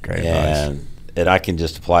 That's great advice. And I can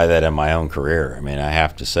just apply that in my own career. I mean, I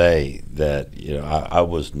have to say that I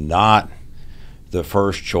was not the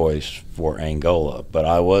first choice for Angola, but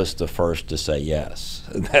I was the first to say yes.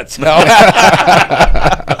 That's how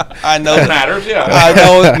I know it matters. Yeah, I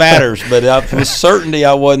know it matters, but with certainty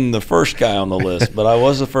I wasn't the first guy on the list, but I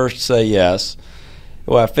was the first to say yes.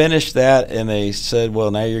 Well, I finished that, and they said, well,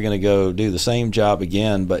 now you're going to go do the same job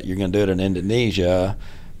again, but you're going to do it in Indonesia.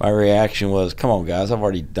 My reaction was, come on, guys, I've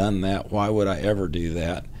already done that. Why would I ever do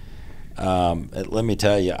that? Let me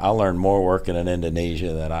tell you, I learned more working in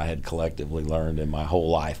Indonesia than I had collectively learned in my whole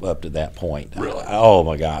life up to that point. Really? Oh,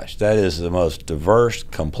 my gosh. That is the most diverse,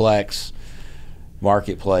 complex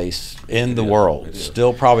marketplace in the world,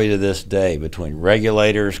 still probably to this day, between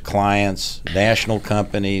regulators, clients, national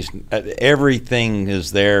companies. Everything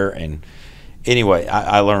is there. And anyway,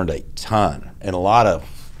 I learned a ton, and a lot of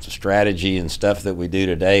strategy and stuff that we do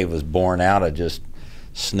today was born out of just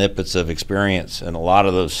snippets of experience, and a lot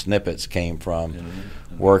of those snippets came from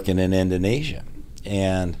working in Indonesia.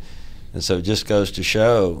 And so it just goes to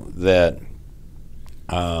show that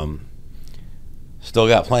still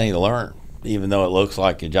got plenty to learn. Even though it looks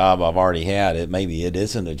like a job I've already had, maybe it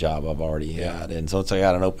isn't a job I've already had. And so once I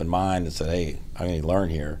got an open mind and said, hey, I'm going to learn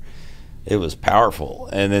here, it was powerful.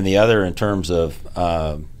 And then the other, in terms of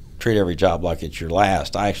treat every job like it's your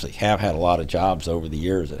last, I actually have had a lot of jobs over the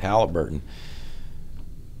years at Halliburton.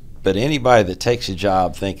 But anybody that takes a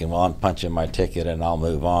job thinking, well, I'm punching my ticket and I'll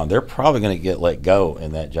move on, they're probably going to get let go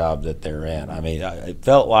in that job that they're in. I mean, it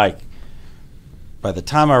felt like by the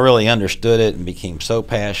time I really understood it and became so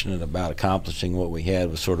passionate about accomplishing what we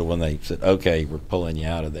had was sort of when they said, okay, we're pulling you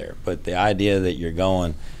out of there. But the idea that you're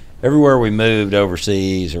going, everywhere we moved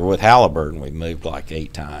overseas, or with Halliburton, we moved like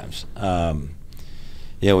 8 times.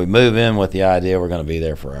 We move in with the idea we're going to be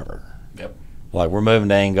there forever. Yep. Like, we're moving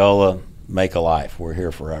to Angola, make a life. We're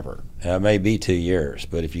here forever. And it may be 2 years,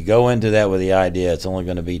 but if you go into that with the idea it's only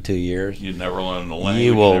going to be 2 years, you'd never learn the language.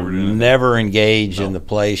 You will never engage in the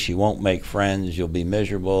place. You won't make friends. You'll be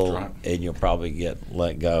miserable, right, and you'll probably get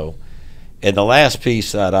let go. And the last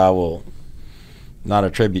piece that I will not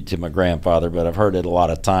attribute to my grandfather, but I've heard it a lot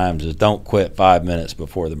of times, is don't quit 5 minutes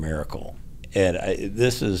before the miracle. And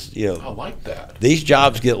this is, I like that. These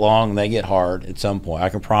jobs get long and they get hard at some point. I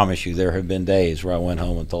can promise you there have been days where I went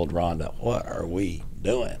home and told Rhonda, what are we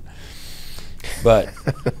doing? But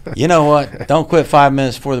you know what? Don't quit 5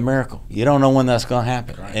 minutes before the miracle. You don't know when that's going to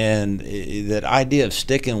happen. Right. And that idea of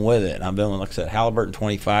sticking with it. I've been, like I said, Halliburton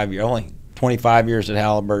 25 years, only 25 years at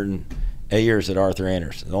Halliburton, 8 years at Arthur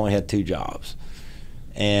Anderson. I only had 2 jobs.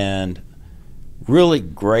 And really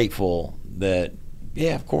grateful that,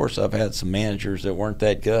 yeah, of course, I've had some managers that weren't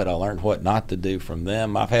that good. I learned what not to do from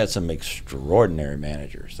them. I've had some extraordinary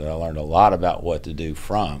managers that I learned a lot about what to do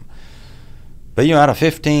from. But, out of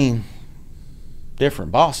 15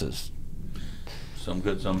 different bosses, some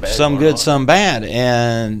good, some bad. Some good, some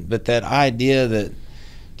bad. But that idea that,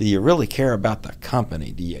 do you really care about the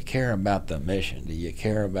company? Do you care about the mission? Do you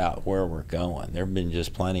care about where we're going? There have been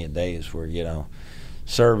just plenty of days where,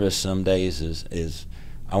 service some days is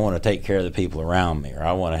I want to take care of the people around me, or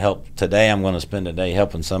I want to help. Today I'm going to spend a day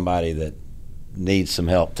helping somebody that needs some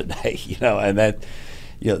help today, and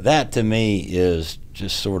that to me is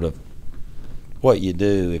just sort of what you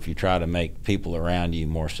do if you try to make people around you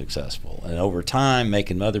more successful. And over time,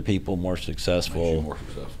 making other people more successful,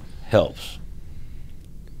 helps.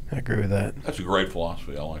 I agree with that. That's a great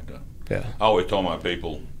philosophy. I like that. Yeah. I always tell my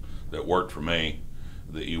people that worked for me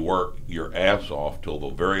that you work your ass off till the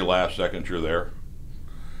very last second you're there.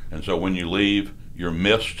 And so when you leave, you're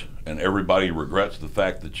missed, and everybody regrets the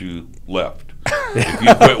fact that you left. If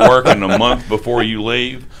you quit working a month before you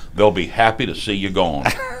leave, they'll be happy to see you gone.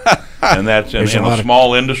 And that's in a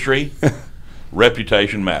small industry.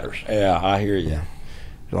 reputation matters. Yeah, I hear you.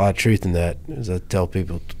 There's a lot of truth in that. As I tell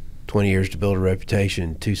people, 20 years to build a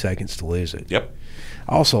reputation, 2 seconds to lose it. Yep.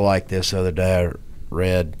 I also like this other day I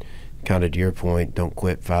read, kind of to your point, don't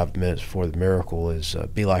quit 5 minutes before the miracle, is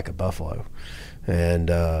be like a buffalo. And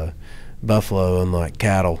buffalo, unlike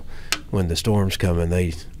cattle, when the storm's coming,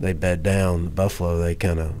 they bed down. The buffalo, they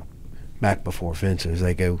kind of back before fences.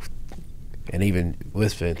 They go, and even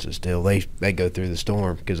with fences still, they go through the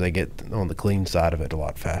storm because they get on the clean side of it a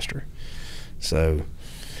lot faster. So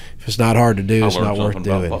if it's not hard to do, it's not worth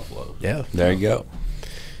doing. Buffalo. Yeah. There you go.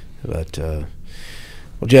 But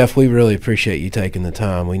well, Jeff, we really appreciate you taking the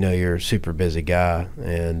time. We know you're a super busy guy,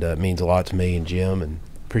 and it means a lot to me and Jim, and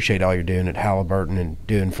appreciate all you're doing at Halliburton and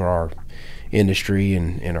doing for our industry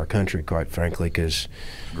and our country, quite frankly, because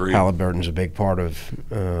Halliburton's a big part of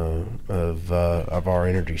our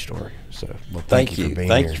energy story. So, well, thank you for being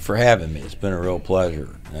thank here. you for having me. It's been a real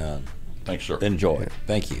pleasure. Thanks, sir. Enjoy it.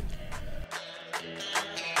 Thank you.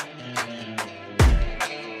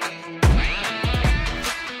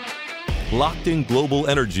 Locked in Global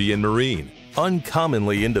Energy and Marine,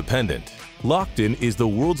 uncommonly independent. Locked In is the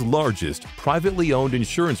world's largest privately owned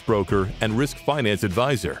insurance broker and risk finance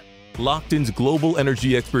advisor. Locked In's global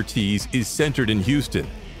energy expertise is centered in Houston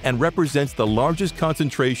and represents the largest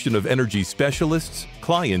concentration of energy specialists,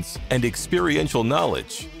 clients, and experiential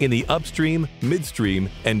knowledge in the upstream, midstream,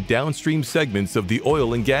 and downstream segments of the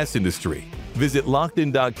oil and gas industry. Visit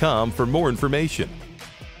lockedin.com for more information.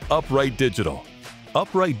 Upright Digital.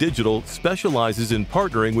 Upright Digital specializes in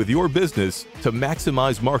partnering with your business to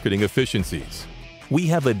maximize marketing efficiencies. We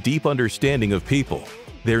have a deep understanding of people,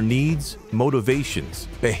 their needs, motivations,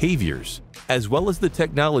 behaviors, as well as the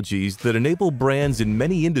technologies that enable brands in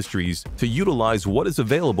many industries to utilize what is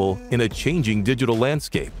available in a changing digital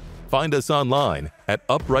landscape. Find us online at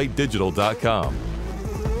uprightdigital.com.